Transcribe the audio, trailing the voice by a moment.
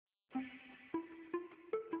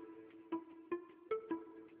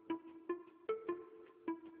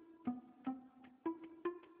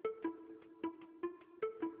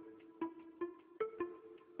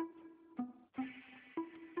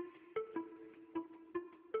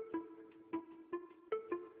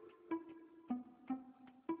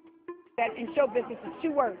that in show business is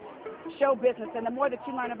two words, show business. And the more that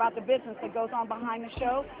you learn about the business that goes on behind the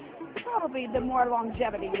show, probably the more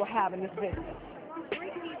longevity you will have in this business.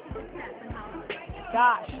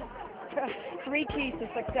 Gosh, 3 keys to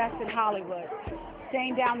success in Hollywood.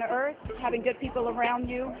 Staying down to earth, having good people around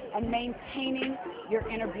you, and maintaining your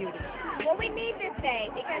inner beauty. Well, we need this day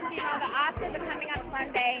because, you know, the Oscars are coming up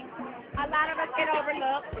Sunday. A lot of us get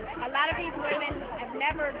overlooked. A lot of these women have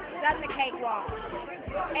never done the cakewalk.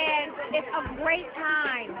 And it's a great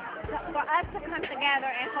time for us to come together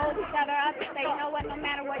and hold each other up and say, you know what, no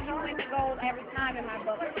matter what, you win the gold every time in my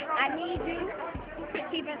book. I need you to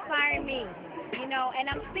keep inspiring me. You know, and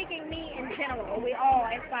I'm speaking me in general. We all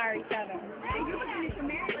inspire each other.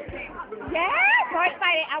 Yeah, so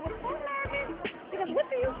excited. I was so nervous because what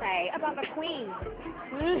do you say about the queen?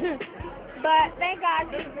 But thank God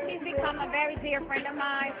she's become a very dear friend of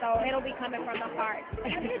mine, so it'll be coming from the heart.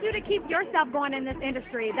 What do you do to keep yourself going in this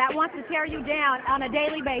industry that wants to tear you down on a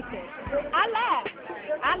daily basis? I laugh.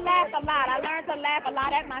 I laugh a lot. I learned to laugh a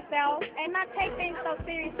lot at myself and not take things so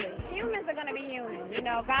seriously. Humans are going to be human. You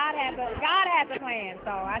know, God has a plan, so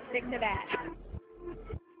I stick to that.